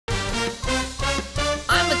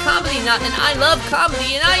Nut, and I love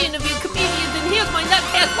comedy, and I interview comedians, and here's my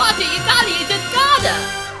Nutcast. Watch it, you just gotta!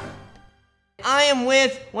 I am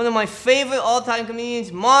with one of my favorite all-time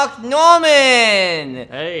comedians, Mark Norman!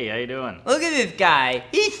 Hey, how you doing? Look at this guy.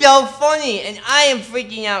 He's so funny, and I am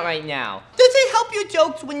freaking out right now. Does it help your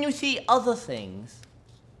jokes when you see other things?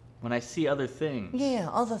 When I see other things? Yeah,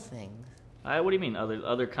 other things. What do you mean,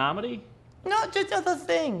 other comedy? No, just other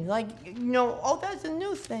things. Like, you know, oh, that's a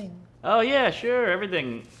new thing. Oh, yeah, sure,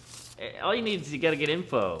 everything. All you need is you gotta get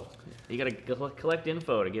info. You gotta collect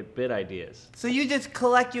info to get bit ideas. So you just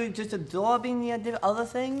collect, you're just absorbing the other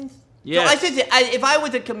things? Yeah. So I should say, if I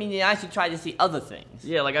was a comedian, I should try to see other things.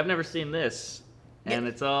 Yeah, like I've never seen this, and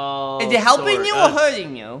it's all... Is it helping you or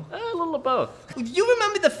hurting you? A little of both. Do you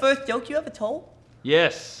remember the first joke you ever told?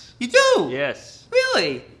 Yes. You do? Yes.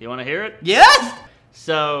 Really? You wanna hear it? Yes?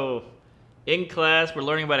 So, in class, we're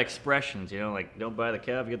learning about expressions, you know, like, don't buy the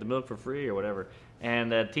cow if you get the milk for free or whatever.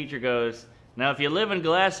 And the teacher goes, now if you live in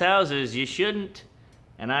glass houses, you shouldn't.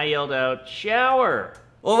 And I yelled out, shower.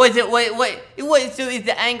 Or was it, wait, so is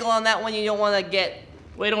the angle on that one you don't want to get?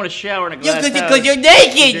 Well, you don't want to shower in a glass house. Because you're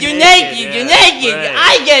naked, you're naked. Right.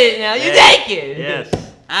 I get it now, you're naked. Yes.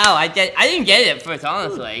 Oh, I didn't get it at first,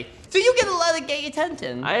 honestly. So you get a lot of gay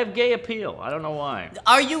attention. I have gay appeal. I don't know why.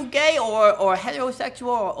 Are you gay or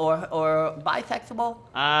heterosexual or bisexual?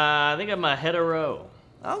 I think I'm a hetero.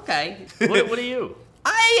 Okay. What are you?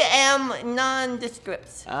 I am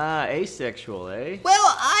nondescript. Asexual, eh? Well,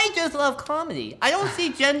 I just love comedy. I don't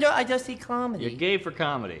see gender, I just see comedy. You're gay for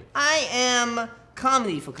comedy. I am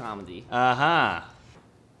comedy for comedy. Uh-huh.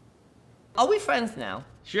 Are we friends now?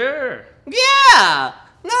 Sure. Yeah!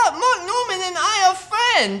 No, Mark Norman and I are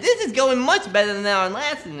friends. This is going much better than our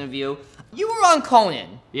last interview. You were on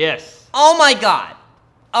Conan. Yes. Oh my god.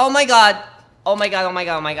 Oh my god. Oh my god, oh my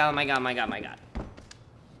god, oh my god, oh my god, oh my god, oh my god.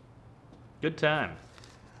 Good time.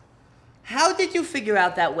 How did you figure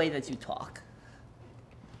out that way that you talk?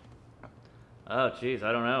 Oh, jeez,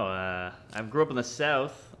 I don't know. I grew up in the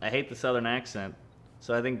South. I hate the Southern accent.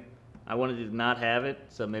 So I think I wanted to not have it,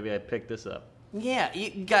 so maybe I picked this up. Yeah,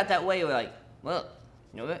 you got that way where like, well,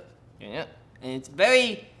 you know what? Yeah. And it's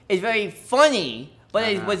very funny,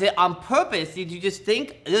 but was it on purpose? Did you just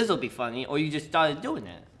think this will be funny, or you just started doing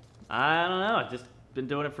it? I don't know. I've just been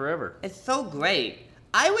doing it forever. It's so great.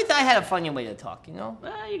 I wish I had a funny way to talk, you know?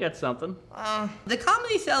 You got something. The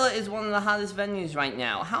Comedy Cellar is one of the hottest venues right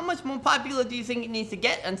now. How much more popular do you think it needs to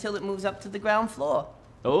get until it moves up to the ground floor?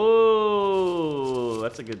 Oh,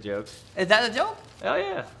 that's a good joke. Is that a joke? Oh,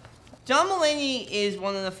 yeah. John Mulaney is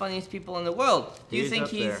one of the funniest people in the world. Do you think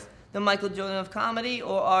he's there. the Michael Jordan of comedy,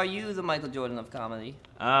 or are you the Michael Jordan of comedy?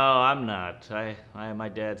 Oh, I'm not. My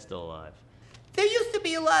dad's still alive. There used to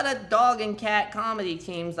be a lot of dog and cat comedy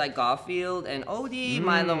teams like Garfield and Odie,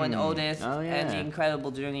 Milo and Otis, and the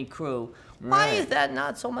Incredible Journey crew. Why is that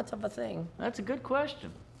not so much of a thing? That's a good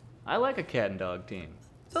question. I like a cat and dog team.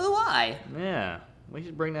 So do I. Yeah, we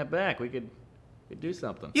should bring that back. We could do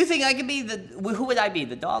something. You think I could be who would I be,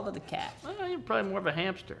 the dog or the cat? Well, you're probably more of a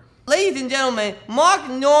hamster. Ladies and gentlemen, Mark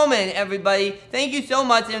Norman, everybody. Thank you so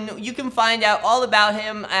much, and you can find out all about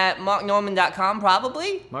him at marknorman.com,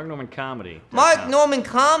 probably? Mark Norman Comedy.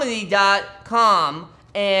 marknormancomedy.com,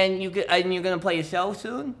 and you're going to play a show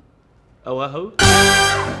soon? Oh, who?